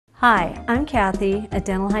Hi, I'm Kathy, a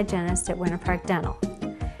dental hygienist at Winter Park Dental.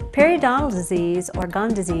 Periodontal disease or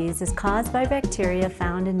gum disease is caused by bacteria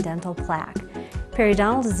found in dental plaque.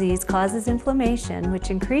 Periodontal disease causes inflammation,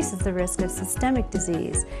 which increases the risk of systemic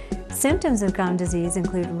disease. Symptoms of gum disease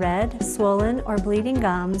include red, swollen, or bleeding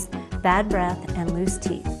gums, bad breath, and loose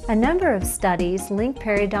teeth. A number of studies link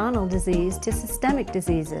periodontal disease to systemic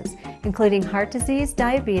diseases, including heart disease,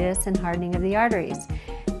 diabetes, and hardening of the arteries.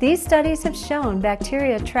 These studies have shown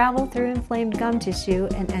bacteria travel through inflamed gum tissue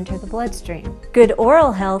and enter the bloodstream. Good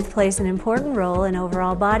oral health plays an important role in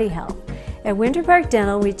overall body health. At Winter Park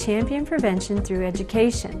Dental, we champion prevention through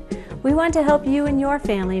education. We want to help you and your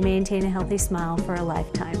family maintain a healthy smile for a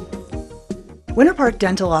lifetime. Winter Park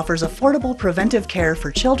Dental offers affordable preventive care for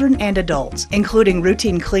children and adults, including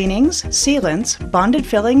routine cleanings, sealants, bonded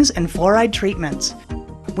fillings, and fluoride treatments.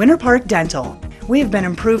 Winter Park Dental. We have been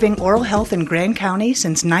improving oral health in Grand County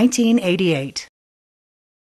since 1988.